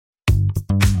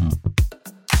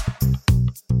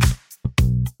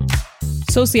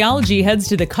Sociology heads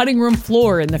to the cutting room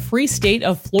floor in the free state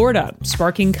of Florida,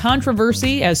 sparking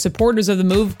controversy as supporters of the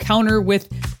move counter with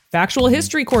factual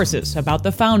history courses about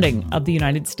the founding of the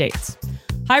United States.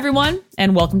 Hi, everyone,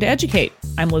 and welcome to Educate.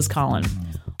 I'm Liz Collin.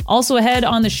 Also ahead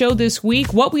on the show this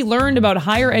week, what we learned about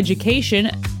higher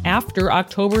education after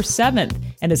October 7th,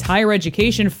 and is higher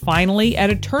education finally at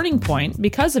a turning point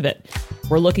because of it?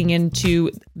 We're looking into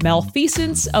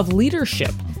malfeasance of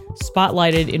leadership,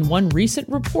 spotlighted in one recent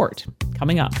report,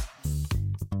 coming up.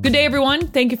 Good day, everyone.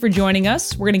 Thank you for joining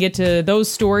us. We're going to get to those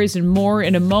stories and more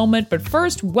in a moment, but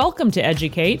first, welcome to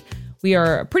Educate. We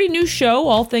are a pretty new show,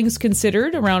 all things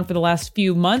considered, around for the last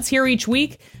few months, here each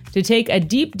week to take a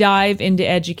deep dive into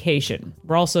education.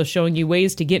 We're also showing you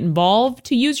ways to get involved,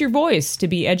 to use your voice, to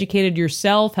be educated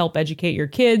yourself, help educate your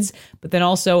kids, but then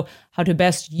also how to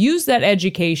best use that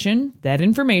education, that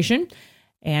information,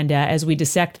 and as we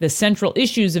dissect the central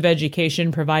issues of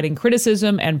education, providing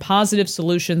criticism and positive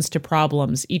solutions to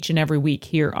problems each and every week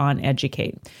here on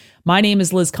Educate. My name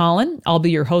is Liz Collin. I'll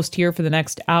be your host here for the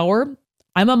next hour.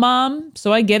 I'm a mom,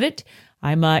 so I get it.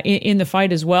 I'm in the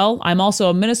fight as well. I'm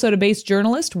also a Minnesota-based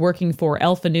journalist working for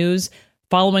Alpha News,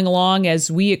 following along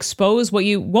as we expose what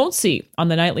you won't see on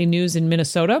the nightly news in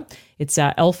Minnesota. It's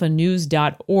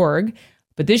alphanews.org.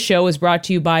 But this show is brought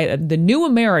to you by The New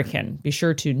American. Be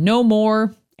sure to know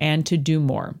more and to do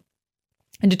more.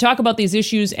 And to talk about these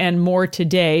issues and more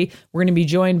today, we're going to be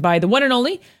joined by the one and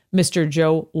only Mr.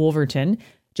 Joe Wolverton.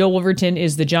 Joe Wolverton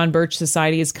is the John Birch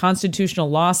Society's constitutional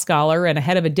law scholar and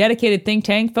head of a dedicated think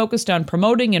tank focused on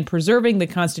promoting and preserving the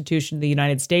Constitution of the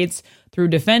United States through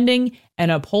defending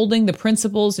and upholding the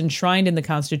principles enshrined in the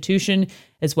Constitution,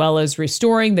 as well as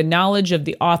restoring the knowledge of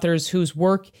the authors whose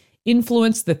work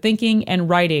influenced the thinking and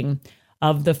writing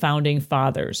of the founding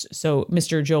fathers. So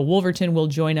Mr. Joe Wolverton will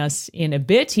join us in a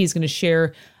bit. He's going to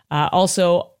share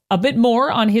also a bit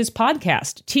more on his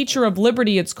podcast, Teacher of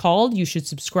Liberty, it's called. You should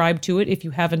subscribe to it if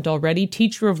you haven't already.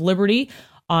 Teacher of Liberty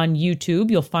on YouTube.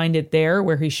 You'll find it there,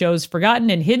 where he shows forgotten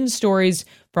and hidden stories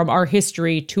from our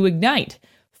history to ignite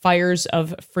fires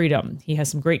of freedom. He has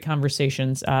some great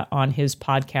conversations on his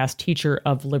podcast, Teacher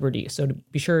of Liberty. So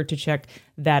be sure to check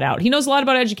that out. He knows a lot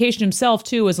about education himself,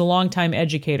 too, as a longtime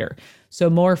educator.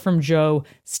 So more from Joe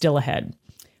still ahead.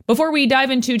 Before we dive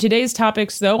into today's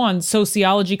topics, though, on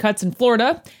sociology cuts in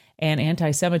Florida and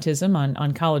anti-Semitism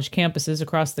on college campuses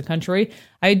across the country,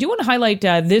 I do want to highlight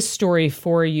this story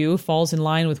for you. Falls in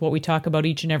line with what we talk about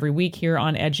each and every week here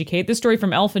on Educate. This story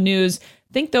from Alpha News.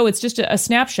 I think, though, it's just a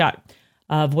snapshot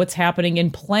of what's happening in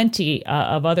plenty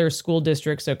of other school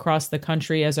districts across the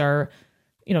country as our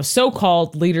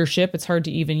so-called leadership, it's hard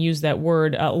to even use that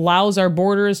word, allows our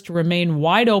borders to remain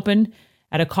wide open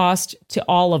at a cost to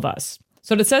all of us.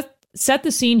 So to set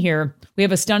the scene here, we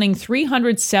have a stunning more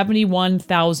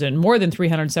than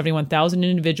 371,000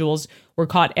 individuals were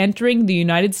caught entering the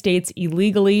United States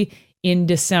illegally in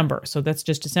December. So that's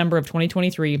just December of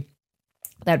 2023.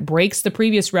 That breaks the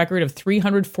previous record of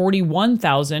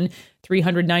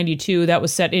 341,392 that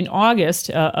was set in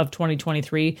August of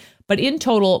 2023. But in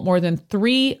total, more than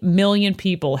 3 million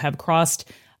people have crossed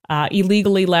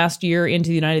illegally last year into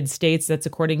the United States. That's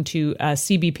according to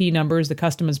CBP numbers, the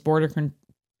Customs Border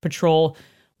Patrol.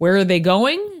 Where are they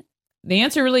going? The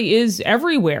answer really is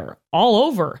everywhere, all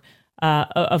over,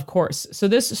 of course. So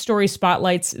this story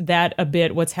spotlights that a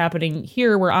bit, what's happening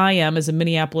here where I am as a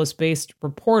Minneapolis-based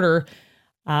reporter.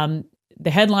 The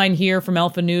headline here from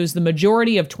Alpha News: the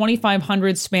majority of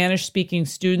 2,500 Spanish-speaking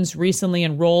students recently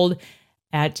enrolled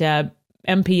at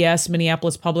MPS,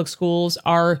 Minneapolis Public Schools,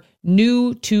 are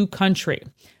new to country.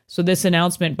 So this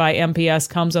announcement by MPS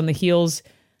comes on the heels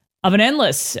of an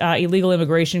endless illegal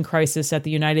immigration crisis at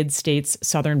the United States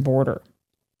southern border.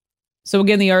 So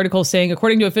again, the article saying,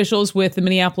 according to officials with the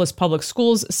Minneapolis Public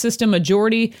Schools system,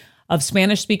 majority of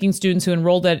Spanish-speaking students who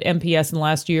enrolled at MPS in the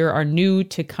last year are new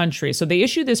to country. So they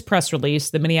issued this press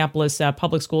release, the Minneapolis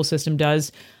Public School System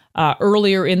does,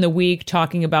 earlier in the week,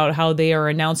 talking about how they are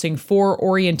announcing 4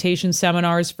 orientation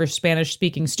seminars for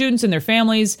Spanish-speaking students and their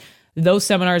families. Those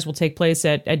seminars will take place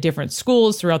at different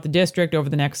schools throughout the district over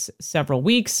the next several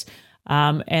weeks.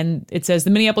 And it says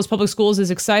the Minneapolis Public Schools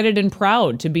is excited and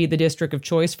proud to be the district of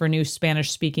choice for new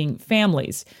Spanish-speaking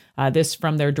families. This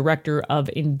from their director of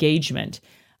engagement.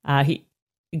 He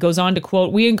goes on to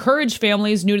quote, "We encourage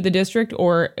families new to the district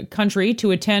or country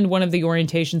to attend one of the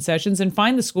orientation sessions and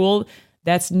find the school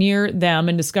that's near them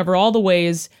and discover all the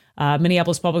ways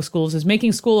Minneapolis Public Schools is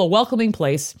making school a welcoming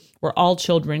place where all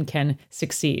children can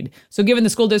succeed." So given the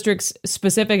school district's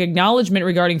specific acknowledgement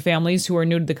regarding families who are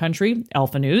new to the country,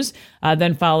 Alpha News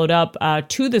then followed up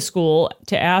to the school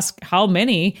to ask how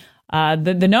many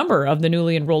the number of the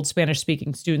newly enrolled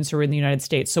Spanish-speaking students who are in the United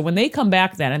States. So when they come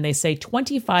back then and they say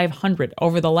 2,500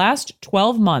 over the last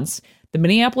 12 months, the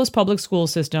Minneapolis public school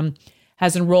system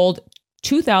has enrolled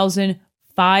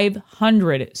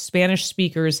 2,500 Spanish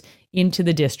speakers into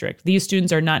the district. These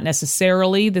students are not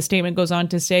necessarily, the statement goes on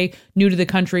to say, new to the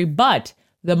country, but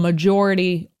the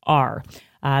majority are.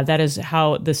 That is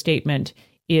how the statement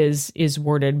is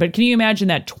worded. But can you imagine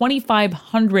that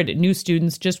 2,500 new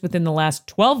students just within the last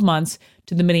 12 months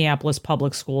to the Minneapolis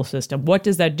public school system? What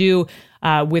does that do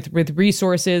with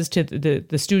resources to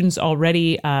the students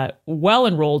already well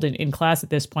enrolled in class at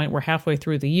this point? We're halfway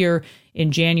through the year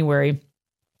in January.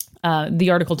 The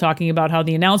article talking about how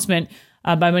the announcement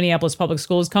by Minneapolis Public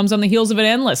Schools comes on the heels of an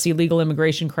endless illegal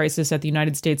immigration crisis at the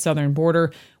United States southern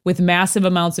border, with massive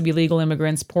amounts of illegal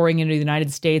immigrants pouring into the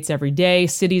United States every day.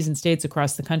 Cities and states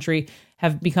across the country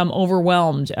have become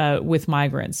overwhelmed with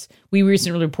migrants. We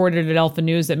recently reported at Alpha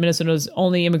News that Minnesota's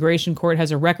only immigration court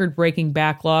has a record-breaking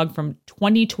backlog. From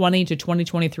 2020 to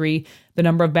 2023. The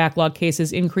number of backlog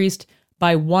cases increased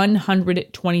by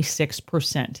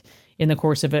 126% in the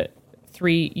course of a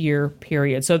 3-year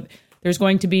period. So there's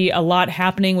going to be a lot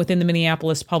happening within the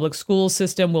Minneapolis public school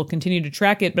system. We'll continue to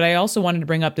track it, but I also wanted to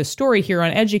bring up this story here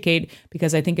on Educate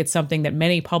because I think it's something that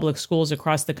many public schools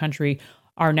across the country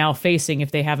are now facing, if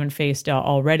they haven't faced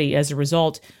already, as a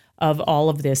result of all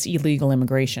of this illegal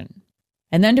immigration.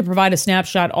 And then to provide a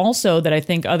snapshot also that I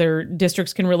think other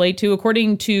districts can relate to,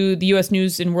 according to the U.S.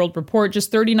 News and World Report,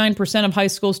 just 39% of high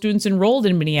school students enrolled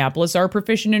in Minneapolis are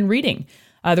proficient in reading.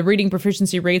 The reading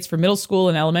proficiency rates for middle school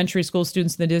and elementary school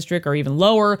students in the district are even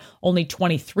lower. Only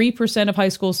 23% of high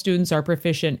school students are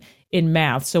proficient in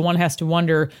math. So one has to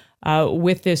wonder,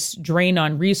 with this drain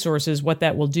on resources, what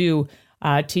that will do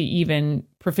to even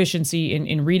proficiency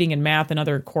in reading and math,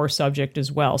 another core subject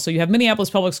as well. So you have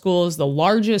Minneapolis Public Schools, the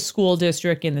largest school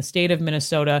district in the state of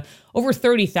Minnesota. Over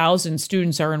 30,000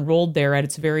 students are enrolled there at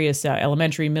its various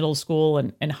elementary, middle school,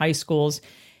 and high schools.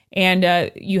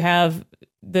 And you have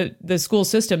the school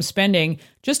system spending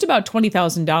just about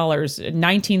 $20,000,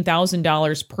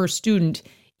 $19,000 per student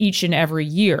each and every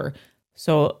year.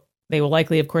 So they will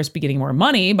likely, of course, be getting more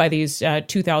money by these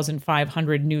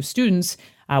 2,500 new students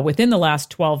within the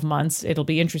last 12 months. It'll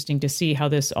be interesting to see how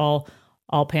this all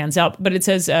pans out. But it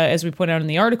says, as we point out in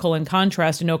the article, in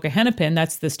contrast, Anoka-Hennepin,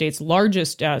 that's the state's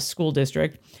largest school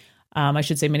district. I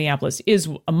should say Minneapolis is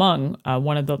among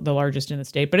one of the largest in the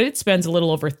state, but it spends a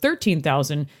little over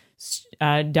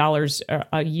 $13,000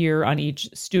 a year on each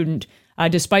student.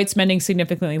 Despite spending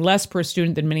significantly less per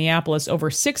student than Minneapolis, over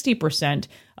 60%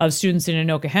 of students in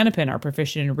Anoka-Hennepin are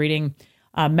proficient in reading.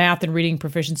 Math and reading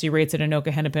proficiency rates at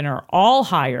Anoka-Hennepin are all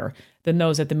higher than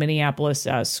those at the Minneapolis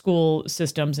school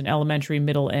systems in elementary,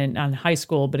 middle, and high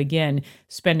school, but again,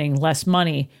 spending less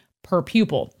money per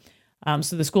pupil.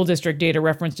 So the school district data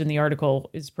referenced in the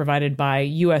article is provided by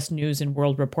U.S. News and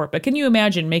World Report. But can you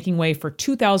imagine making way for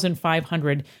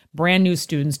 2,500 brand new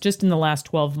students just in the last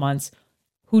 12 months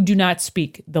who do not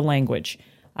speak the language?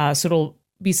 So it'll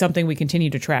be something we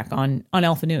continue to track on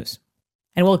Alpha News.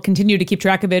 And we'll continue to keep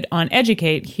track of it on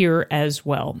Educate here as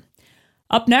well.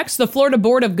 Up next, the Florida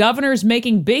Board of Governors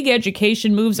making big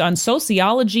education moves on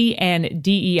sociology and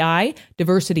DEI,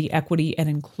 diversity, equity, and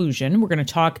inclusion. We're going to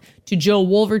talk to Joe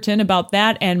Wolverton about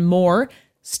that and more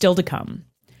still to come.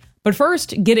 But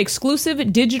first, get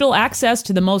exclusive digital access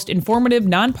to the most informative,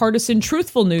 nonpartisan,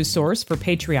 truthful news source for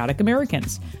patriotic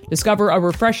Americans. Discover a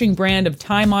refreshing brand of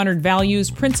time-honored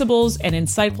values, principles, and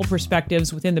insightful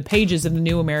perspectives within the pages of the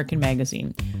New American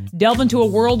Magazine. Delve into a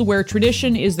world where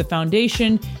tradition is the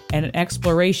foundation and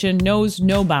exploration knows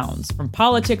no bounds. From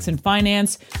politics and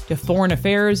finance to foreign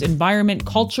affairs, environment,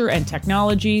 culture, and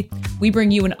technology, we bring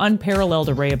you an unparalleled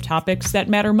array of topics that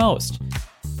matter most.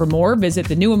 For more, visit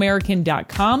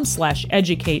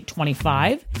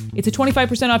thenewamerican.com/educate25. It's a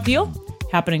 25% off deal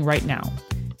happening right now.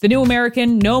 The New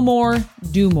American, know more,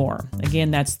 do more. Again,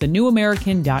 that's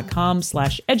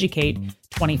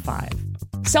thenewamerican.com/educate25.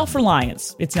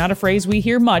 Self-reliance. It's not a phrase we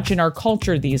hear much in our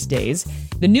culture these days.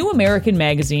 The New American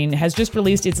Magazine has just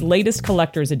released its latest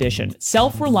collector's edition,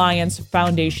 Self-Reliance,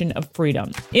 Foundation of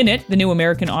Freedom. In it, the New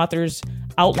American authors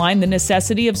outline the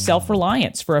necessity of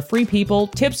self-reliance for a free people,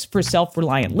 tips for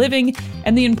self-reliant living,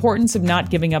 and the importance of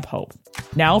not giving up hope.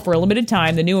 Now, for a limited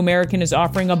time, the New American is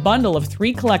offering a bundle of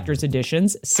 3 collector's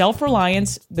editions,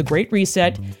 Self-Reliance, The Great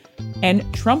Reset,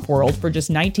 and Trump World for just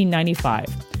 $19.95.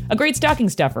 A great stocking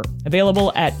stuffer,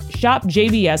 available at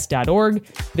shopjbs.org.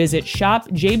 Visit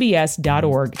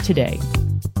shopjbs.org today.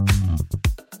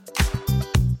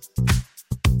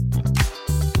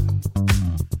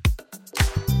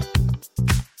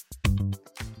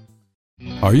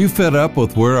 Are you fed up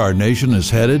with where our nation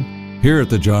is headed? Here at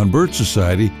the John Birch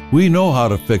Society, we know how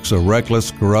to fix a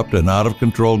reckless, corrupt, and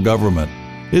out-of-control government.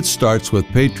 It starts with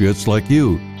patriots like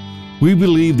you. We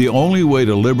believe the only way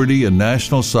to liberty and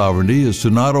national sovereignty is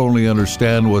to not only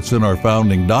understand what's in our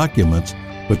founding documents,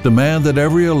 but demand that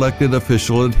every elected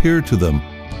official adhere to them.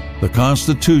 The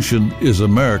Constitution is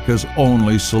America's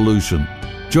only solution.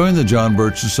 Join the John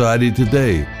Birch Society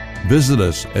today. Visit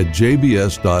us at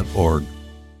jbs.org.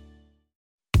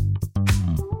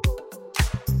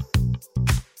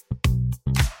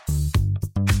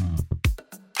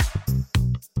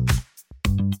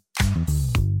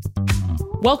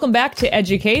 Welcome back to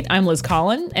Educate. I'm Liz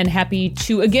Collin, and happy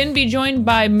to again be joined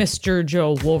by Mr.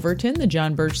 Joe Wolverton, the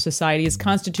John Birch Society's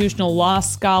constitutional law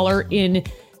scholar. In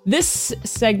this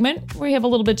segment, we have a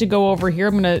little bit to go over here.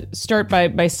 I'm going to start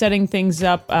by setting things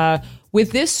up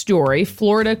with this story: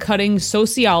 Florida cutting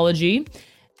sociology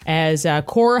as a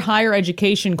core higher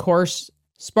education course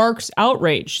sparks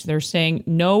outrage. They're saying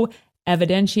no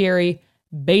evidentiary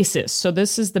basis. So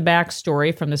this is the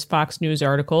backstory from this Fox News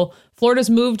article. Florida's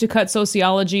move to cut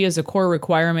sociology as a core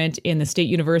requirement in the state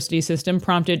university system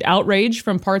prompted outrage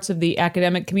from parts of the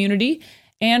academic community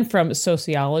and from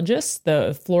sociologists.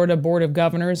 The Florida Board of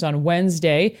Governors on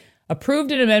Wednesday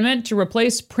approved an amendment to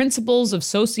replace principles of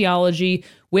sociology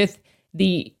with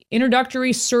the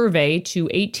introductory survey to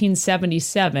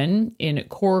 1877 in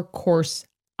core course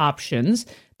options.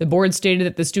 The board stated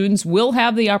that the students will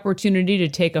have the opportunity to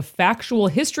take a factual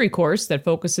history course that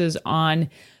focuses on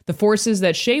the forces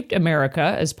that shaped America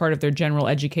as part of their general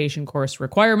education course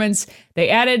requirements. They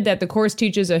added that the course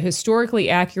teaches a historically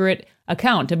accurate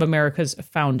account of America's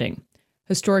founding.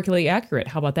 Historically accurate,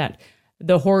 how about that?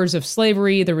 The horrors of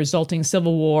slavery, the resulting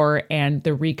Civil War, and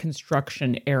the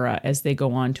Reconstruction era, as they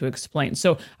go on to explain.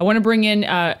 So I want to bring in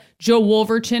Joe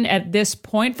Wolverton at this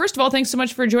point. First of all, thanks so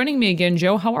much for joining me again,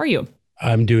 Joe. How are you?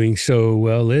 I'm doing so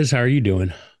well. Liz, how are you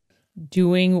doing?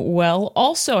 Doing well.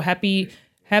 Also, happy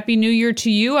New Year to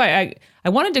you. I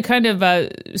wanted to kind of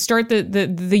start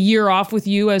the year off with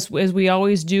you as we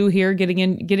always do here, getting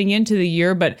into the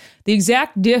year. But the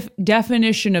exact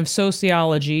definition of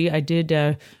sociology, I did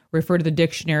refer to the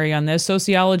dictionary on this.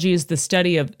 Sociology is the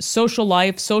study of social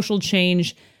life, social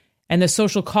change, and the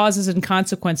social causes and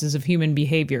consequences of human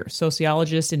behavior.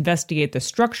 Sociologists investigate the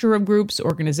structure of groups,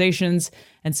 organizations,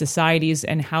 and societies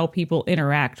and how people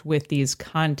interact with these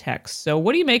contexts. So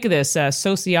what do you make of this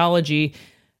sociology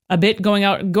a bit going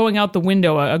out the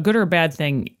window, a good or bad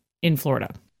thing in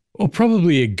Florida? Well,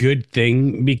 probably a good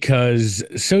thing, because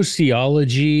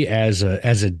sociology as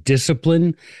a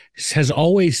discipline has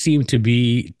always seemed to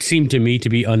me to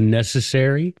be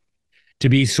unnecessary, to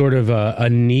be sort of a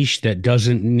niche that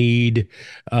doesn't need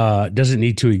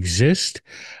to exist.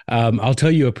 I'll tell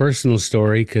you a personal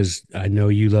story, because I know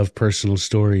you love personal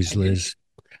stories, Liz.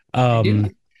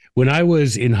 When I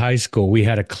was in high school, we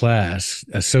had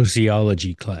a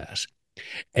sociology class,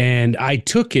 and I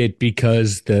took it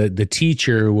because the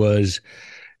teacher was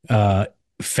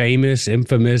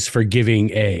infamous for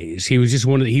giving A's. He was just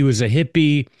he was a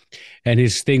hippie, and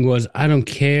his thing was, I don't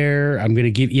care, I'm going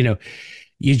to give,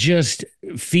 you just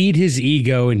feed his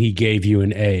ego and he gave you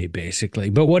an A,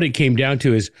 basically. But what it came down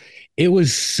to is it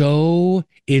was so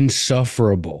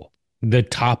insufferable, the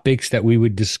topics that we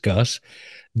would discuss,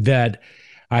 that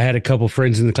I had a couple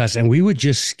friends in the class and we would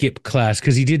just skip class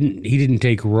because he didn't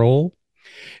take roll.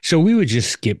 So we would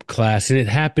just skip class, and it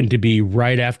happened to be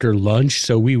right after lunch.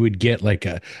 So we would get like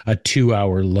a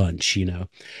 2-hour lunch,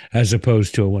 as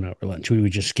opposed to a 1-hour lunch. We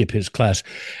would just skip his class.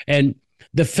 And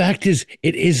the fact is,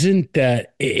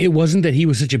 it wasn't that he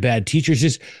was such a bad teacher. It's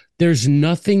just there's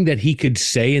nothing that he could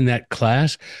say in that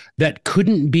class that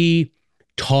couldn't be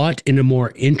taught in a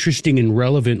more interesting and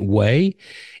relevant way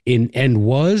in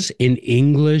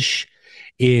English,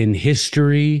 in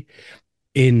history,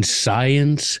 in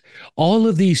science, all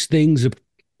of these things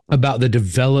about the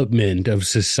development of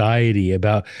society,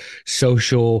 about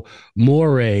social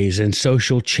mores and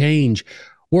social change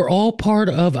were all part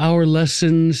of our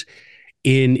lessons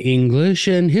in English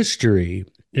and history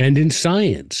and in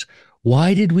science.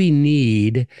 Why did we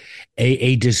need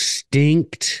a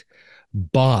distinct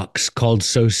box called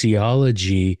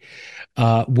sociology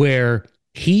where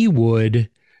he would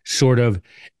sort of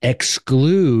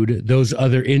exclude those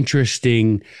other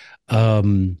interesting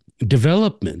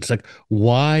developments? Like,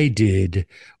 why did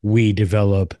we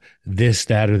develop this,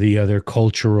 that, or the other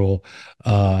cultural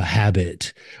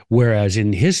habit? Whereas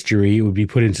in history, it would be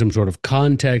put in some sort of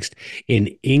context. In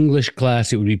English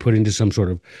class, it would be put into some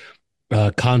sort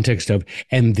of context of,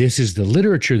 and this is the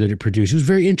literature that it produced. It was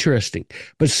very interesting.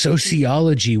 But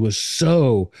sociology was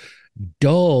so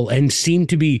dull and seemed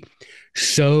to be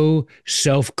so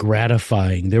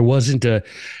self-gratifying. There wasn't a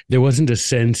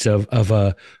sense of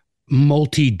a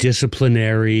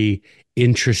multidisciplinary,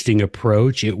 interesting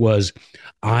approach. It was,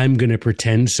 I'm going to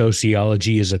pretend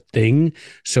sociology is a thing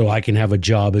so I can have a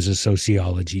job as a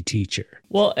sociology teacher.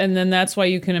 Well, and then that's why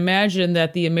you can imagine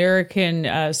that the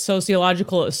American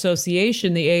Sociological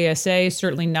Association, the ASA,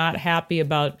 certainly not happy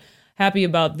about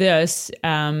this.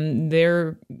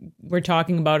 We're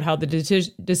talking about how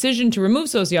the decision to remove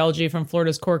sociology from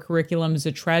Florida's core curriculum is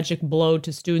a tragic blow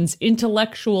to students'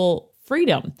 intellectual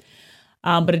freedom.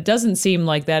 But it doesn't seem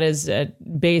like that is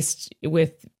based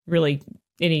with really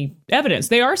any evidence.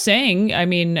 They are saying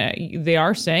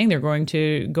they're going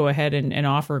to go ahead and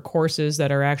offer courses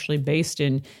that are actually based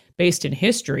in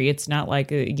history. It's not like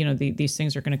these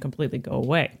things are going to completely go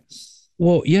away.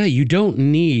 Well, yeah, you don't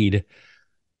need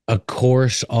a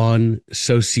course on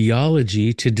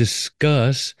sociology to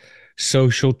discuss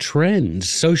social trends.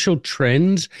 Social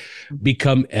trends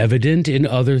become evident in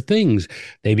other things.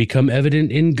 They become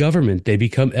evident in government. They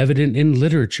become evident in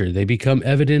literature. They become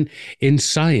evident in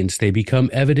science. They become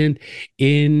evident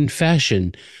in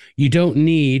fashion. You don't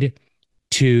need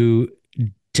to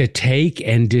take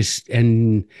and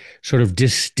sort of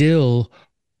distill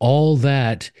all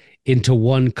that into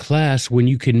one class when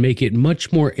you can make it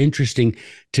much more interesting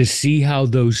to see how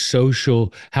the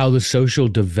social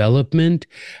development,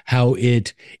 how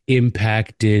it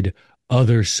impacted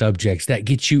other subjects. That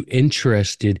gets you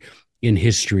interested in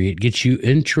history. It gets you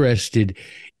interested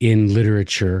in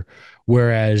literature.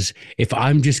 Whereas if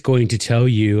I'm just going to tell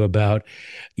you about,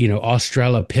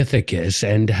 Australopithecus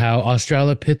and how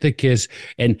Australopithecus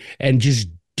and just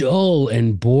dull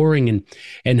and boring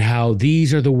and how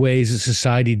these are the ways that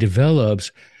society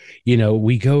develops,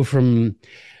 we go from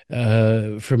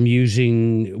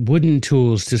using wooden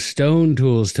tools to stone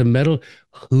tools to metal.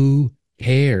 Who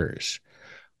cares?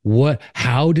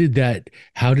 How did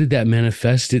that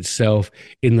manifest itself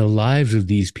in the lives of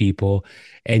these people?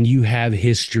 And you have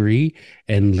history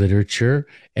and literature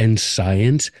and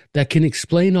science that can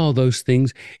explain all those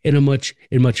things in a much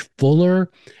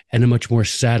fuller and a much more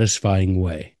satisfying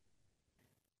way.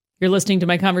 You're listening to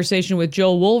my conversation with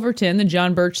Joel Wolverton, the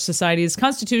John Birch Society's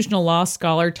constitutional law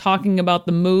scholar, talking about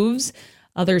the moves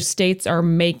other states are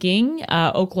making.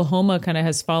 Oklahoma kind of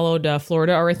has followed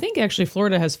Florida, or I think actually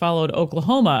Florida has followed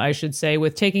Oklahoma, I should say,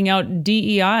 with taking out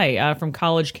DEI from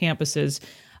college campuses.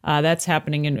 That's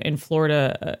happening in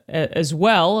Florida as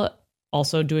well.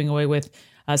 Also doing away with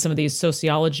some of these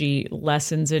sociology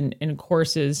lessons and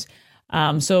courses.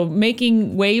 So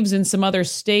making waves in some other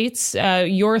states.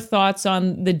 Your thoughts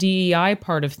on the DEI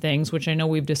part of things, which I know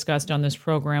we've discussed on this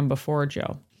program before,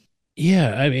 Joe.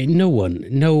 Yeah, I mean, no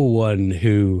one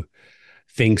who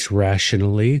thinks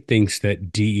rationally thinks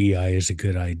that DEI is a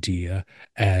good idea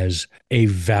as a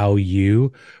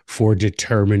value for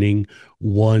determining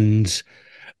one's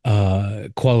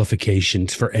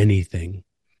qualifications for anything.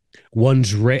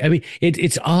 One's I mean,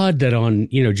 it's odd that on,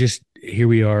 just here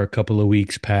we are a couple of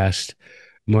weeks past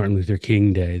Martin Luther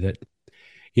King Day, that,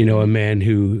 a man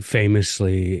who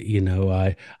famously,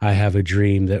 I have a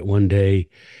dream that one day,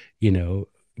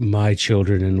 my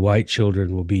children and white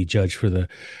children will be judged for the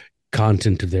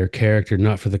content of their character,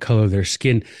 not for the color of their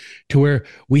skin, to where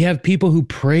we have people who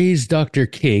praise Dr.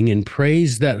 King and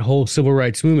praise that whole civil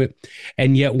rights movement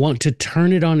and yet want to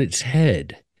turn it on its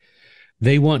head.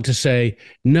 They want to say,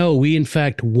 no, we in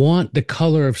fact want the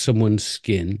color of someone's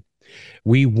skin.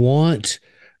 We want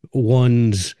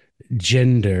one's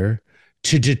gender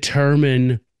to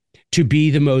be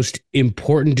the most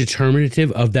important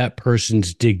determinative of that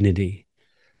person's dignity.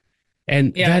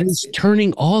 And that is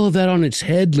turning all of that on its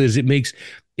head, Liz.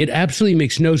 It absolutely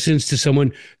makes no sense to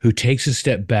someone who takes a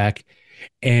step back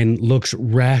and looks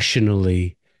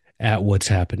rationally at what's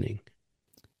happening.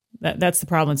 That's the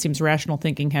problem. It seems rational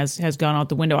thinking has gone out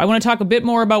the window. I want to talk a bit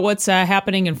more about what's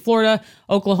happening in Florida,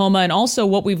 Oklahoma, and also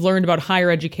what we've learned about higher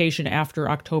education after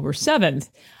October 7th.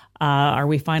 Are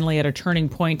we finally at a turning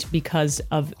point because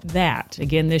of that?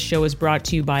 Again, this show is brought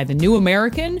to you by The New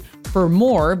American. For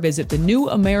more, visit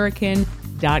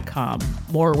thenewamerican.com.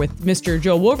 More with Mr.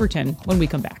 Joe Wolverton when we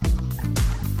come back.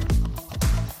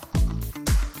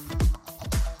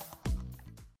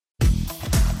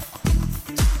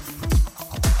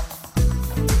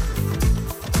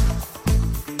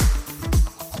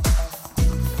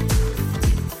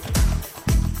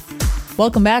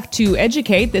 Welcome back to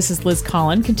Educate. This is Liz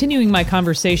Collin, continuing my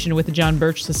conversation with the John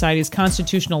Birch Society's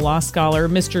constitutional law scholar,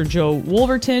 Mr. Joe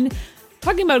Wolverton.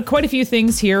 Talking about quite a few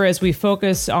things here as we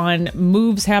focus on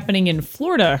moves happening in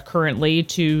Florida currently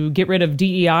to get rid of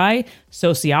DEI.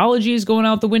 Sociology is going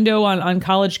out the window on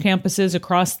college campuses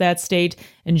across that state.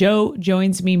 And Joe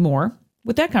joins me more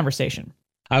with that conversation.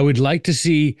 I would like to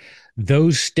see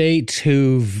those states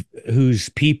whose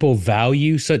people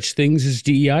value such things as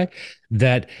DEI,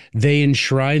 that they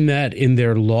enshrine that in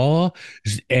their law,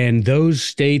 and those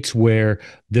states where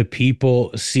the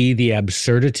people see the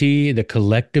absurdity, the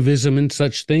collectivism in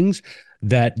such things,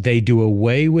 that they do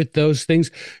away with those things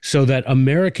so that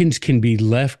Americans can be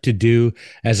left to do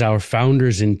as our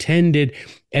founders intended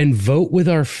and vote with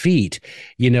our feet.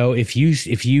 You know, if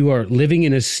you are living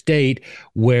in a state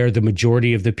where the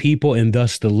majority of the people and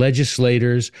thus the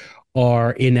legislators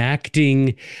are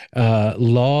enacting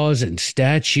laws and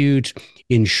statutes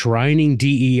enshrining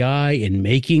DEI and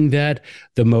making that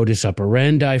the modus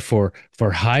operandi for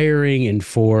hiring and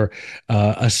for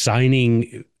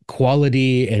assigning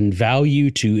quality and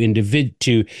value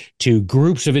to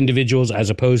groups of individuals as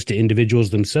opposed to individuals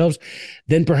themselves,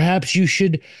 then perhaps you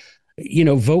should,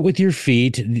 vote with your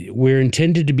feet. We're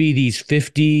intended to be these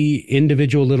 50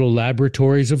 individual little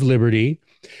laboratories of liberty.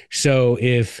 So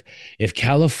if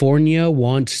California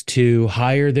wants to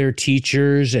hire their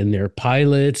teachers and their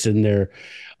pilots and their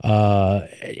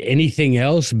anything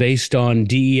else based on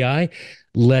DEI,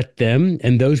 let them.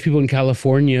 And those people in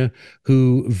California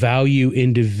who value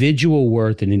individual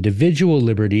worth and individual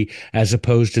liberty as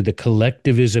opposed to the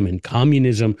collectivism and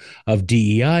communism of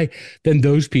DEI, then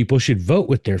those people should vote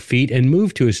with their feet and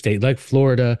move to a state like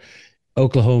Florida,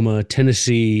 Oklahoma,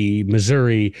 Tennessee,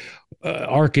 Missouri,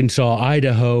 Arkansas,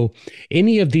 Idaho,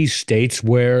 any of these states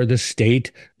where the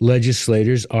state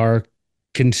legislators are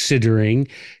considering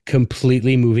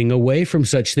completely moving away from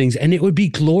such things. And it would be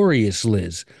glorious,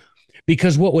 Liz.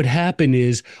 Because what would happen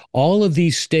is all of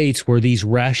these states where these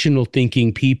rational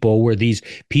thinking people, where these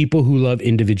people who love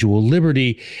individual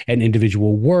liberty and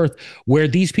individual worth, where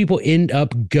these people end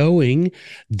up going,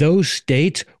 those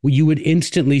states, you would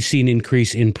instantly see an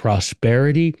increase in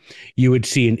prosperity. You would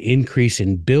see an increase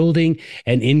in building,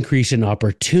 an increase in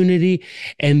opportunity.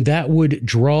 And that would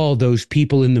draw those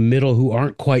people in the middle who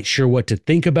aren't quite sure what to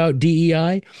think about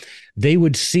DEI. They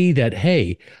would see that,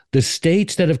 hey, the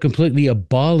states that have completely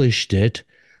abolished it,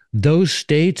 those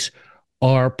states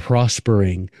are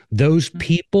prospering. Those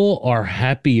people are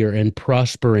happier and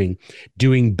prospering,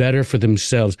 doing better for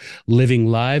themselves, living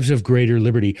lives of greater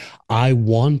liberty. I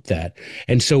want that.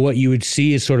 And so what you would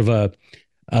see is sort of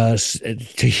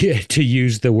to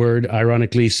use the word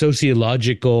ironically,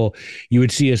 you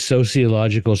would see a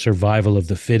sociological survival of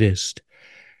the fittest.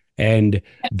 And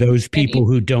those people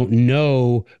who don't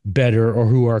know better or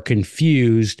who are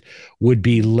confused would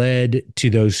be led to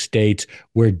those states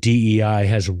where DEI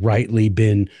has rightly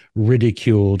been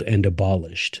ridiculed and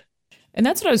abolished. And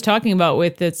that's what I was talking about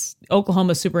with this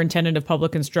Oklahoma Superintendent of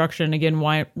Public Instruction. Again,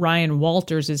 Ryan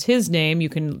Walters is his name. You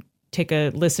can take a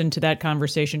listen to that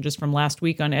conversation just from last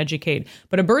week on Educate.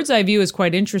 But a bird's eye view is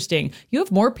quite interesting. You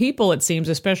have more people, it seems,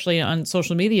 especially on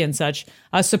social media and such,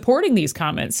 supporting these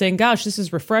comments, saying, gosh, this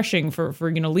is refreshing for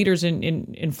leaders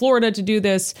in Florida to do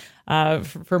this,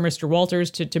 for Mr. Walters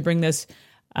to bring this,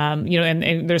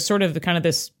 and there's sort of the kind of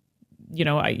this,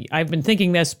 I've been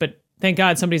thinking this, but thank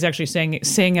God somebody's actually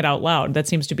saying it out loud. That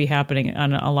seems to be happening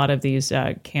on a lot of these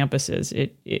campuses,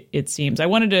 it seems. I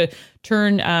wanted to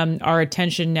turn our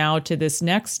attention now to this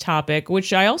next topic,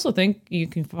 which I also think you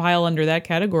can file under that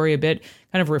category a bit,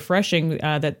 kind of refreshing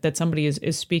that somebody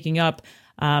is speaking up.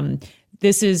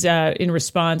 This is in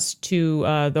response to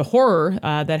the horror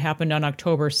that happened on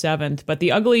October 7th. But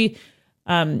the ugly,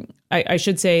 I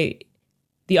should say,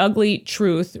 the ugly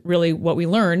truth, really what we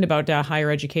learned about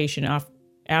higher education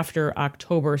after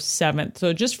October 7th.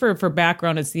 So just for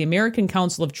background, it's the American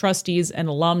Council of Trustees and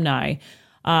Alumni.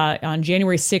 On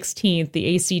January 16th,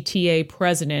 the ACTA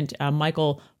president,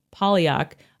 Michael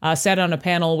Polyak, sat on a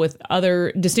panel with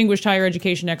other distinguished higher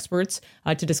education experts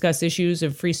to discuss issues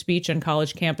of free speech on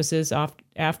college campuses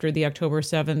after the October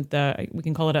 7th, we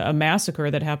can call it a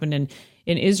massacre that happened in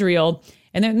Israel.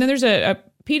 And then there's a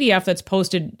PDF that's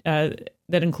posted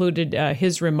that included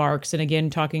his remarks, and again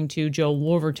talking to Joe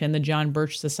Wolverton, the John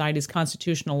Birch Society's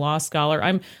constitutional law scholar.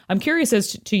 I'm curious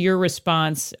as to your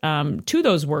response to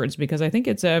those words, because I think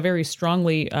it's a very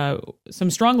strongly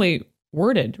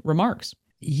worded remarks.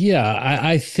 Yeah,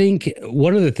 I think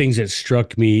one of the things that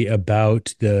struck me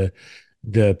about the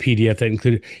PDF that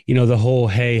included, the whole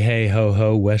hey ho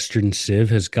ho Western Civ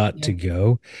has got to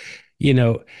go.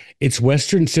 It's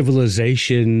Western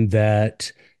civilization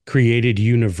that created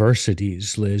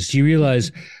universities, Liz. Do you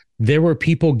realize There were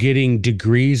people getting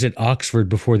degrees at Oxford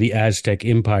before the Aztec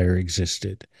Empire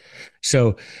existed.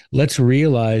 So let's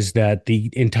realize that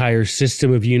the entire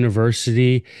system of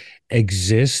university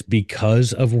exists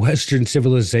because of Western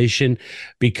civilization,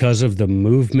 because of the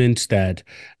movements that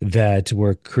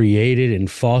were created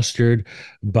and fostered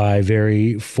by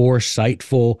very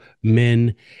foresightful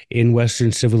men in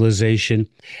Western civilization,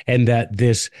 and that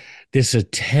this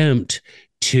attempt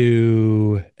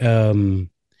to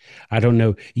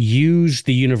use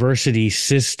the university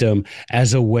system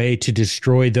as a way to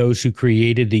destroy those who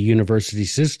created the university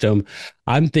system.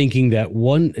 I'm thinking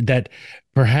that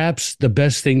perhaps the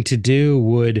best thing to do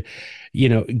would,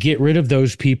 get rid of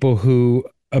those people who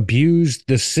abused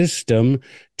the system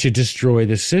to destroy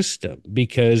the system.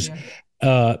 Because,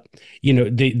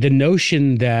 the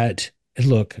notion that,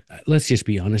 look, let's just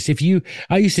be honest.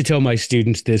 I used to tell my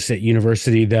students this at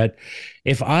university, that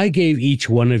if I gave each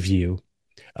one of you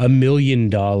 $1 million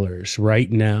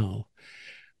right now,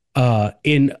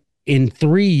 in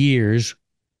 3 years,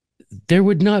 there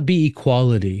would not be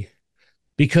equality,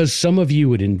 because some of you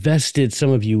would invest it,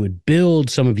 some of you would build,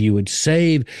 some of you would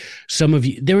save,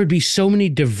 there would be so many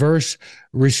diverse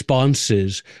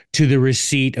responses to the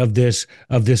receipt of this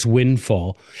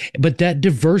windfall. But that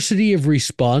diversity of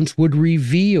response would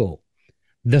reveal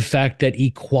the fact that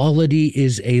equality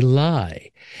is a lie.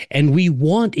 And we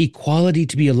want equality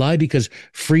to be a lie because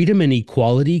freedom and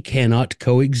equality cannot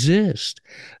coexist.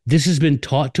 This has been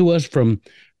taught to us from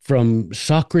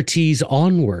Socrates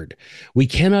onward. We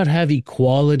cannot have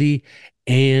equality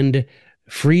and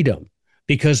freedom,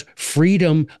 because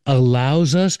freedom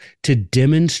allows us to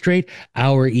demonstrate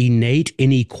our innate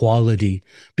inequality,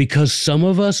 because some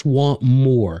of us want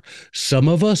more, some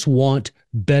of us want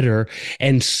better,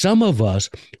 and some of us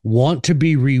want to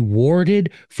be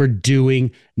rewarded for doing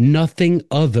nothing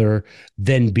other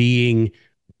than being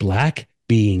Black,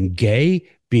 being gay,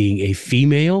 being a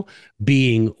female,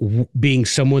 being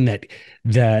someone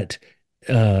that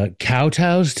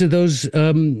kowtows to those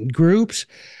groups.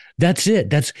 That's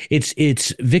it.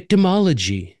 It's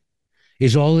victimology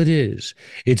is all it is.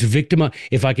 It's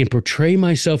if I can portray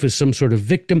myself as some sort of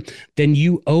victim, then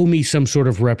you owe me some sort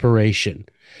of reparation.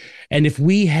 And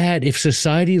if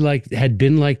society had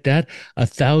been like that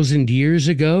 1,000 years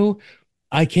ago,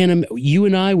 you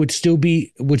and I would still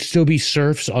be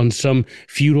serfs on some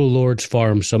feudal lord's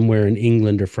farm somewhere in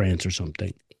England or France or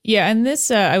something. Yeah, and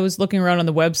this, I was looking around on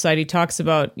the website. He talks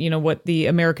about, what the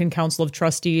American Council of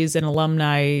Trustees and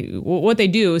Alumni, what they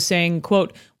do, saying,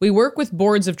 quote, "We work with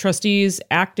boards of trustees,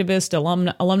 activists,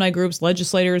 alumni groups,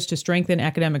 legislators to strengthen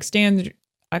academic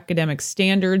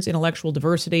standards, intellectual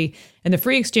diversity, and the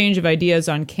free exchange of ideas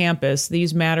on campus.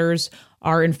 These matters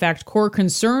are, in fact, core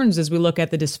concerns as we look at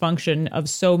the dysfunction of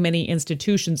so many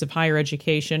institutions of higher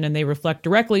education, and they reflect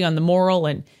directly on the moral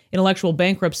and intellectual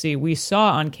bankruptcy we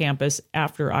saw on campus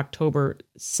after October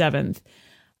 7th.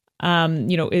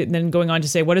 And then going on to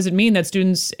say, what does it mean that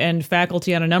students and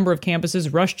faculty on a number of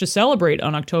campuses rushed to celebrate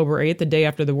on October 8th, the day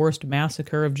after the worst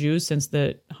massacre of Jews since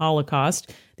the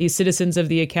Holocaust? These citizens of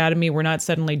the academy were not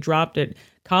suddenly dropped at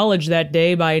college that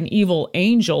day by an evil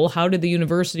angel. How did the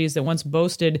universities that once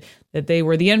boasted that they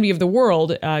were the envy of the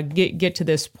world get to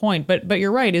this point? But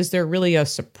you're right. Is there really a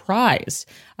surprise?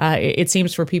 It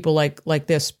seems for people like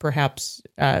this, perhaps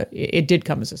it did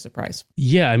come as a surprise.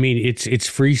 Yeah, I mean, it's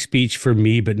free speech for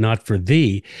me, but not for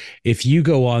thee. If you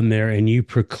go on there and you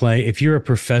proclaim, if you're a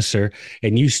professor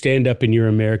and you stand up in your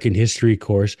American history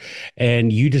course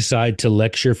and you decide to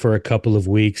lecture for a couple of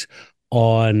weeks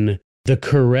on the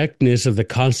correctness of the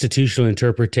constitutional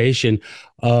interpretation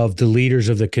of the leaders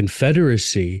of the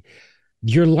Confederacy,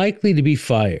 you're likely to be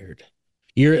fired.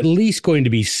 You're at least going to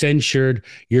be censured.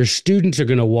 Your students are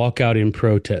going to walk out in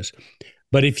protest.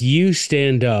 But if you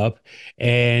stand up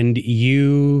and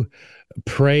you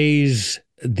praise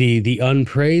the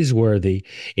unpraiseworthy,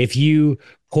 if you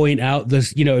point out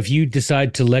this, if you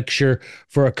decide to lecture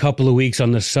for a couple of weeks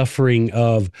on the suffering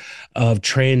of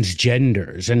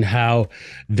transgenders and how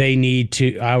they need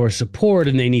our support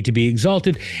and they need to be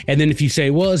exalted. And then if you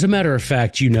say, well, as a matter of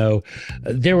fact,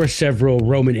 there were several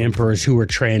Roman emperors who were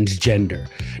transgender.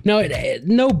 Now,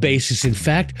 no basis in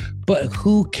fact, but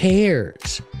who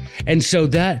cares? And so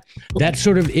that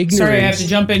sort of ignorance. Sorry, I have to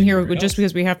jump in here just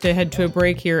because we have to head to a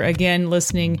break here. Again,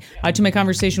 listening to my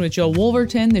conversation with Joe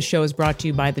Wolverton. This show is brought to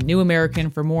you by The New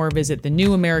American. For more, visit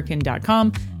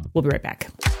thenewamerican.com. We'll be right back.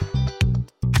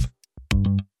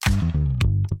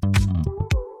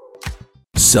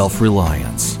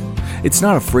 Self-reliance. It's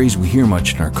not a phrase we hear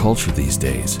much in our culture these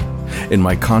days. It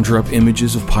might conjure up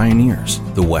images of pioneers,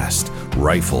 the West,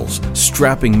 rifles,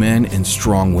 strapping men, and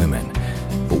strong women.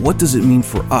 But what does it mean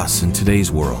for us in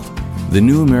today's world? The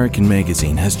New American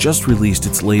Magazine has just released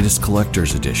its latest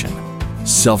collector's edition,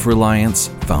 Self-Reliance,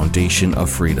 Foundation of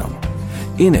Freedom.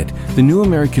 In it, the New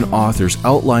American authors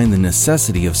outline the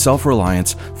necessity of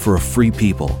self-reliance for a free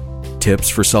people, tips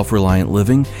for self-reliant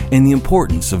living, and the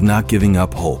importance of not giving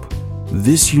up hope.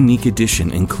 This unique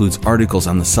edition includes articles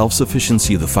on the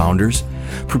self-sufficiency of the founders,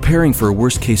 preparing for a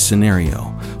worst-case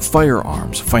scenario,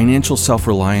 firearms, financial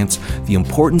self-reliance, the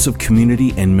importance of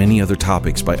community, and many other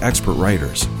topics by expert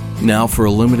writers. Now, for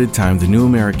a limited time, the New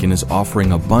American is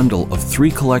offering a bundle of 3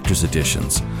 collector's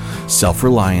editions,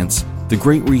 Self-Reliance, The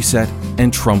Great Reset,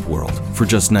 and Trump World for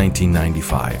just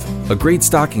 $19.95. A great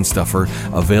stocking stuffer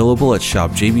available at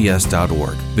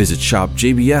shopjbs.org. Visit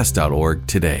shopjbs.org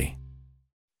today.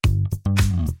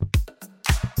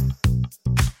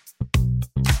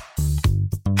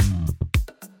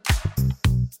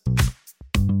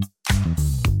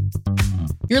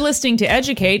 You're listening to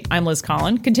Educate. I'm Liz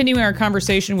Collin, continuing our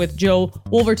conversation with Joe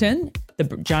Wolverton, the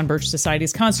John Birch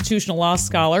Society's constitutional law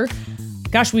scholar.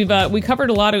 Gosh, we covered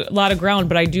a lot of ground,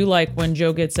 but I do like when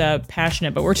Joe gets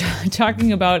passionate. But we're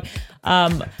talking about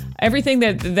everything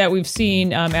that we've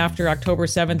seen after October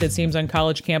 7th, it seems, on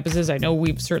college campuses. I know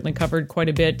we've certainly covered quite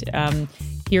a bit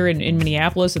here in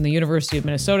Minneapolis and the University of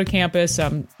Minnesota campus.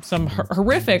 Some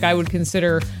horrific, I would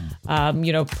consider,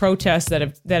 protests that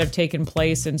have taken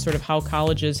place and sort of how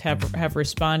colleges have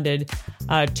responded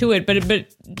to it.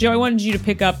 But Joe, I wanted you to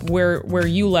pick up where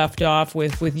you left off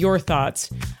with your thoughts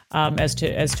as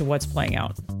to what's playing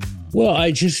out. Well,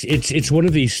 it's one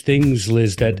of these things,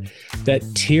 Liz, that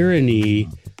tyranny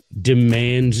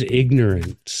demands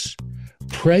ignorance.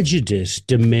 Prejudice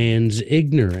demands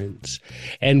ignorance.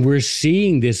 And we're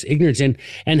seeing this ignorance.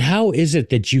 And how is it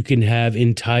that you can have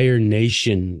entire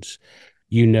nations,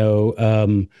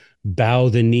 bow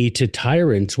the knee to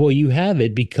tyrants? Well, you have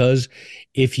it because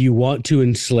if you want to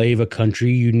enslave a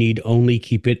country, you need only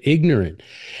keep it ignorant.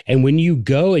 And when you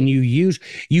go and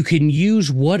you can use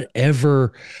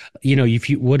whatever,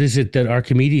 what is it that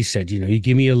Archimedes said? You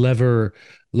give me a lever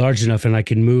large enough and I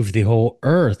can move the whole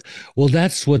earth. Well,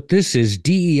 that's what this is.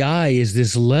 DEI is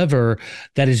this lever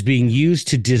that is being used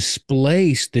to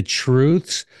displace the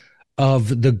truths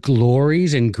of the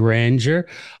glories and grandeur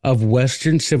of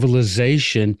Western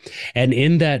civilization. And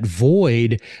in that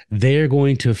void, they're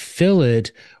going to fill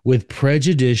it with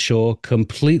prejudicial,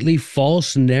 completely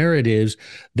false narratives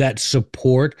that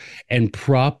support and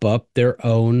prop up their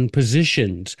own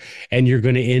positions. And you're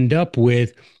going to end up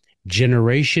with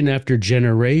generation after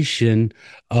generation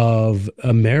of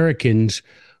Americans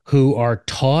who are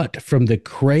taught from the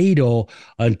cradle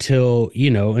until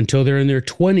they're in their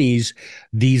 20s,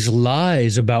 these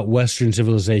lies about Western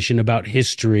civilization, about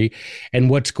history. And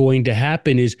what's going to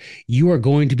happen is you are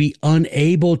going to be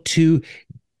unable to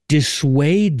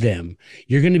dissuade them.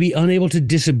 You're going to be unable to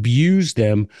disabuse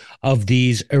them of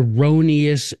these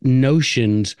erroneous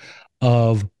notions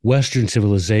of Western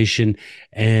civilization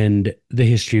and the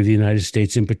history of the United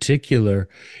States in particular.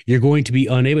 You're going to be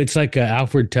unable. It's like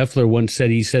Alfred Toepler once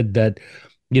said. He said that,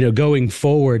 going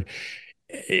forward,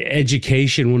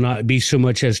 education will not be so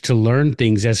much as to learn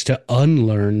things as to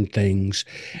unlearn things.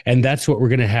 And that's what we're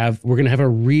going to have. We're going to have a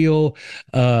real,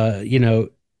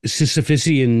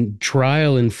 Sisyphusian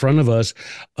trial in front of us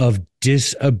of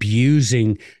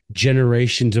disabusing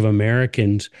generations of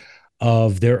Americans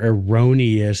of their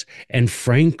erroneous and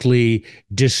frankly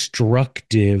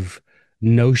destructive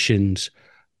notions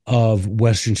of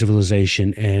Western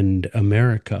civilization and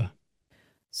America.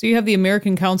 So you have the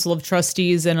American Council of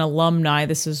Trustees and Alumni.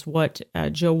 This is what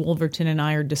Joe Wolverton and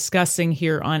I are discussing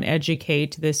here on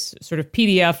Educate, this sort of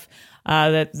PDF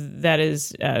that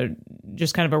is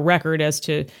just kind of a record as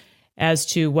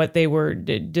to what they were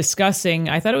discussing.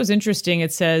 I thought it was interesting.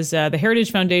 It says the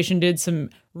Heritage Foundation did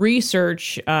some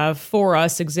research for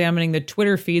us, examining the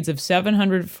Twitter feeds of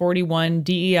 741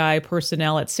 DEI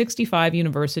personnel at 65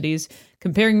 universities,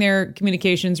 comparing their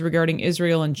communications regarding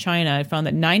Israel and China. I found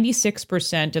that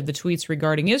 96% of the tweets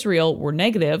regarding Israel were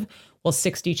negative, while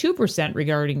 62%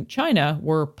 regarding China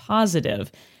were positive.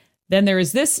 Then there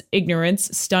is this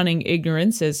ignorance, stunning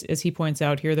ignorance, as he points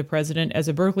out here. The president, as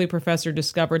a Berkeley professor,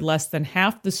 discovered less than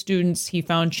half the students he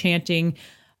found chanting,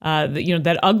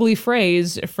 that ugly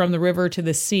phrase, from the river to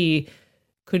the sea,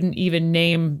 couldn't even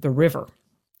name the river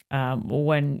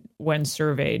when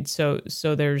surveyed. So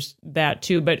there's that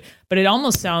too. But it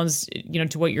almost sounds,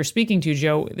 to what you're speaking to,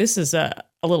 Joe, this is a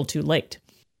little too late.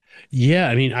 Yeah,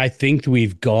 I mean, I think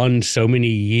we've gone so many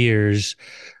years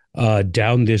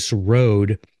down this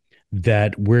road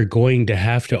that we're going to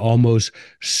have to almost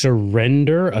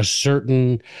surrender a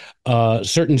certain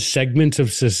segments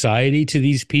of society to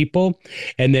these people,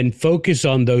 and then focus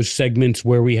on those segments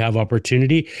where we have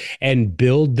opportunity and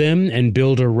build them and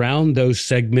build around those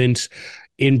segments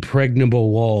impregnable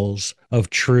walls of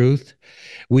truth.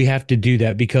 We have to do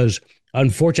that because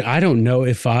unfortunately, I don't know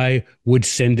if I would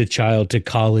send a child to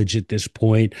college at this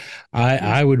point.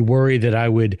 I would worry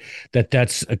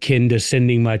that's akin to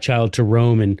sending my child to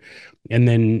Rome and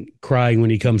then crying when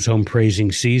he comes home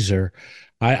praising Caesar.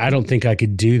 I don't think I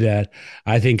could do that.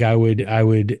 I think I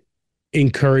would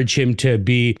encourage him to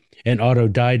be an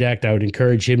autodidact. I would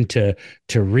encourage him to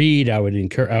read. I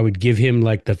would give him,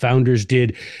 like the founders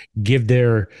did, give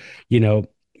their,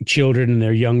 children and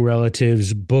their young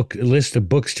relatives list of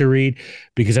books to read,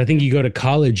 because I think you go to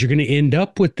college, you're going to end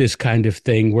up with this kind of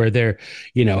thing where they're,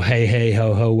 hey, hey,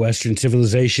 ho, ho, Western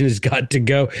civilization has got to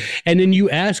go. And then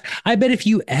I bet if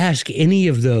you ask any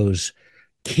of those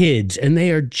kids, and they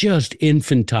are just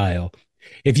infantile,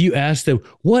 if you ask them,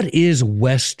 what is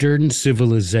Western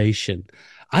civilization?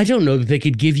 I don't know that they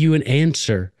could give you an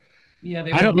answer. Yeah,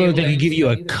 I don't know that they could give you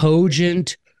a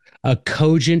cogent,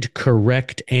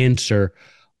 correct answer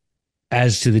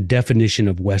as to the definition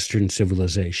of Western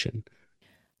civilization.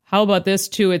 How about this,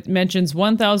 too? It mentions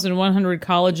 1,100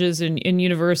 colleges and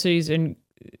universities, and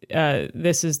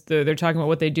they're talking about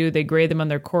what they do. They grade them on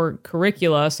their core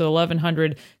curricula. So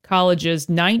 1,100 colleges,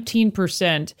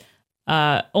 19%,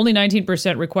 only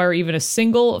 19% require even a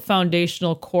single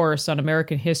foundational course on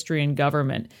American history and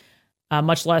government.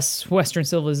 Much less Western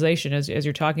civilization, as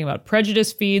you're talking about.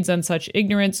 Prejudice feeds on such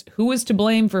ignorance. Who is to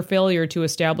blame for failure to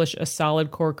establish a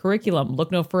solid core curriculum? Look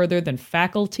no further than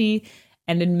faculty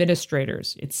and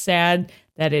administrators. It's sad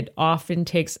that it often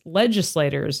takes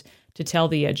legislators to tell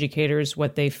the educators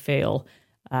what they fail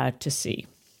to see.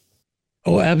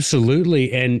 Oh,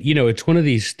 absolutely. And, it's one of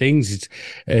these things.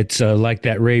 It's like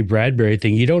that Ray Bradbury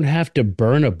thing. You don't have to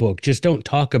burn a book. Just don't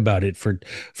talk about it for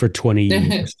 20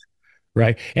 years.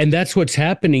 Right. And that's what's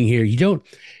happening here. We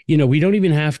don't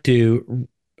even have to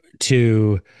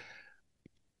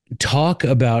talk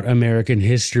about American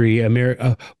history,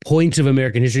 points of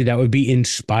American history that would be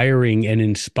inspiring and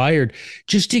inspired.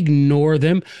 Just ignore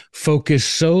them. Focus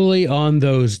solely on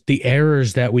the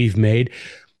errors that we've made.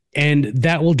 And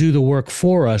that will do the work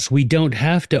for us. We don't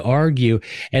have to argue.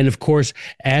 And of course,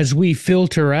 as we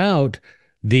filter out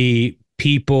the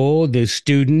people, the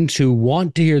students who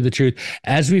want to hear the truth,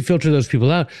 as we filter those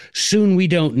people out, soon we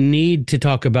don't need to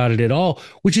talk about it at all,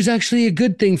 which is actually a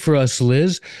good thing for us,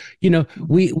 Liz.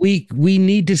 We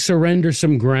need to surrender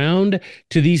some ground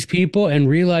to these people and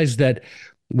realize that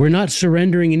we're not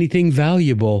surrendering anything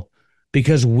valuable,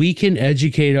 because we can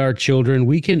educate our children.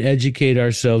 We can educate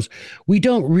ourselves. We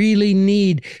don't really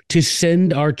need to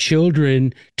send our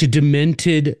children to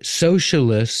demented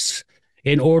socialists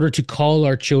in order to call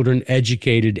our children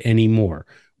educated anymore.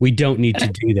 We don't need to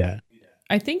do that.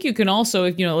 I think you can also,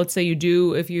 let's say you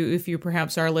do, if you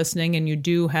perhaps are listening and you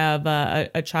do have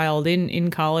a child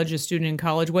in college, a student in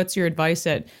college, what's your advice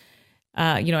at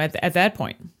that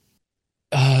point?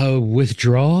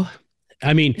 Withdraw.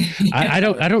 I mean, I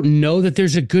don't know that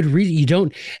there's a good reason. You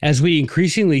don't, as we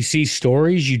increasingly see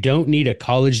stories, you don't need a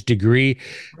college degree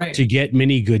to get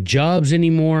many good jobs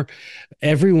anymore.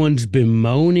 Everyone's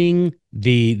bemoaning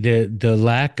the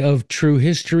lack of true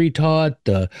history taught,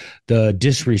 the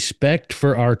disrespect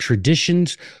for our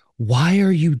traditions. Why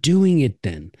are you doing it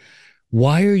then?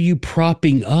 Why are you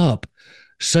propping up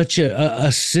such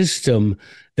a system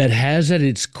that has at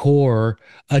its core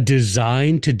a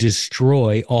design to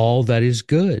destroy all that is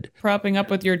good? Propping up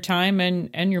with your time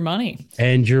and your money.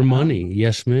 And your money.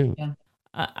 Yes, ma'am. Yeah.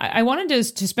 I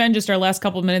wanted to spend just our last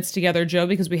couple of minutes together, Joe,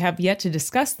 because we have yet to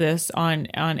discuss this on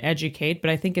Educate, but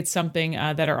I think it's something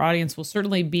that our audience will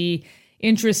certainly be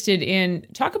interested in.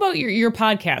 Talk about your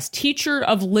podcast, Teacher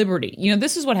of Liberty.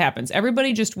 This is what happens.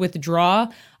 Everybody just withdraw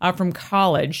from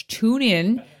college, tune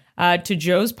in to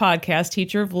Joe's podcast,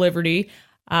 Teacher of Liberty.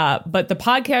 But the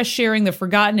podcast sharing the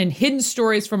forgotten and hidden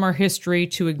stories from our history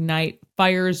to ignite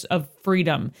fires of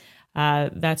freedom.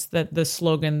 That's the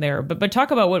slogan there. But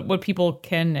talk about what people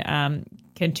can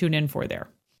tune in for there.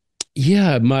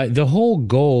 Yeah, the whole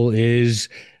goal is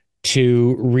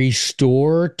to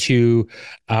restore to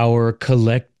our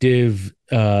collective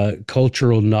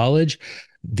cultural knowledge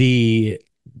the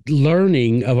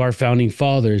learning of our founding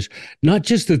fathers, not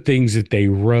just the things that they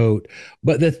wrote,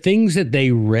 but the things that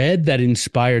they read that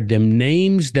inspired them,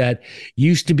 names that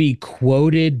used to be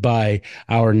quoted by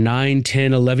our 9,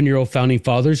 10, 11-year-old founding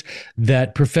fathers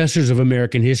that professors of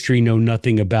American history know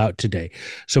nothing about today.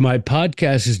 So my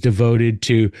podcast is devoted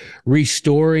to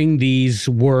restoring these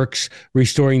works,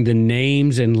 restoring the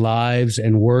names and lives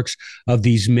and works of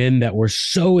these men that were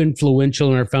so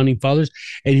influential in our founding fathers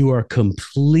and who are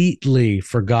completely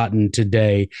forgotten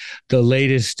today. The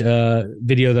latest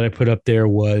video that I put up there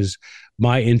was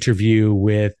my interview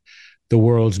with the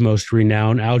world's most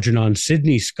renowned Algernon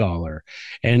Sidney scholar,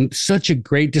 and such a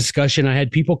great discussion. I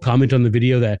had people comment on the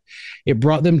video that it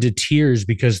brought them to tears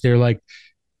because they're like,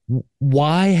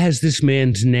 why has this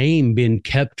man's name been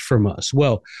kept from us?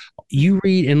 Well, you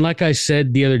read, and like I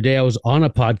said the other day, I was on a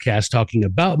podcast talking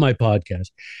about my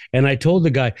podcast, and I told the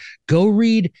guy, go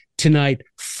read tonight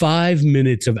 5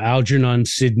 minutes of Algernon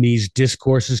Sidney's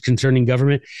discourses concerning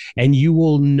government, and you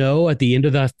will know at the end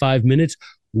of that 5 minutes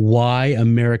why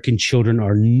American children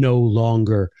are no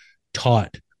longer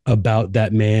taught about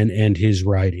that man and his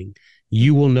writing.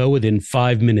 You will know within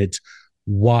 5 minutes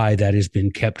why that has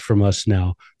been kept from us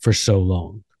now for so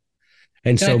long.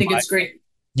 And so I think it's great.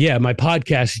 Yeah, my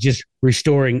podcast is just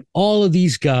restoring all of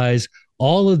these guys,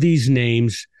 all of these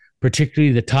names,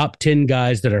 particularly the top 10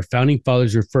 guys that our founding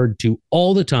fathers referred to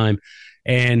all the time,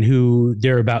 and who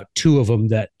there are about two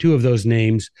of those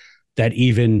names that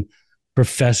even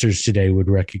professors today would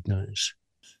recognize.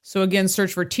 So again,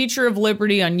 search for Teacher of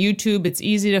Liberty on YouTube. It's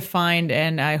easy to find,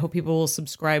 and I hope people will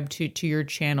subscribe to your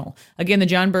channel. Again, the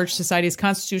John Birch Society's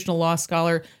constitutional law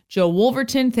scholar, Joe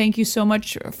Wolverton, thank you so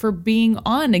much for being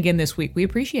on again this week. We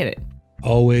appreciate it.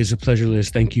 Always a pleasure, Liz.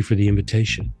 Thank you for the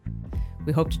invitation.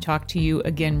 We hope to talk to you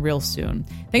again real soon.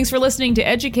 Thanks for listening to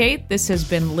Educate. This has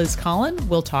been Liz Collin.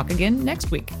 We'll talk again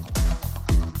next week.